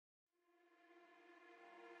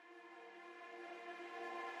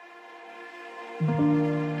I'm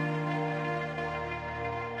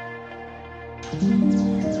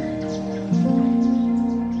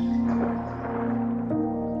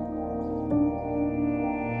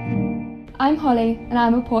Holly and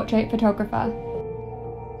I'm a portrait photographer.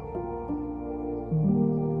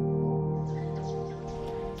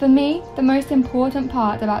 For me, the most important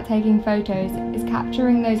part about taking photos is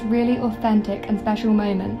capturing those really authentic and special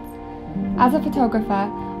moments. As a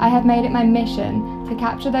photographer, I have made it my mission to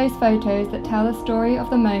capture those photos that tell the story of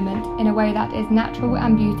the moment in a way that is natural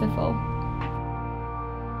and beautiful.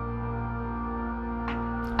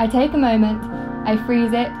 I take a moment, I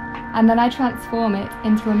freeze it, and then I transform it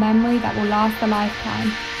into a memory that will last a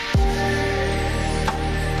lifetime.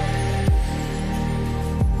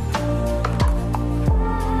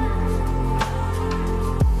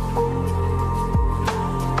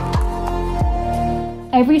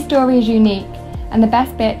 Every story is unique, and the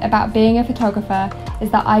best bit about being a photographer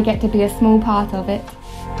is that I get to be a small part of it.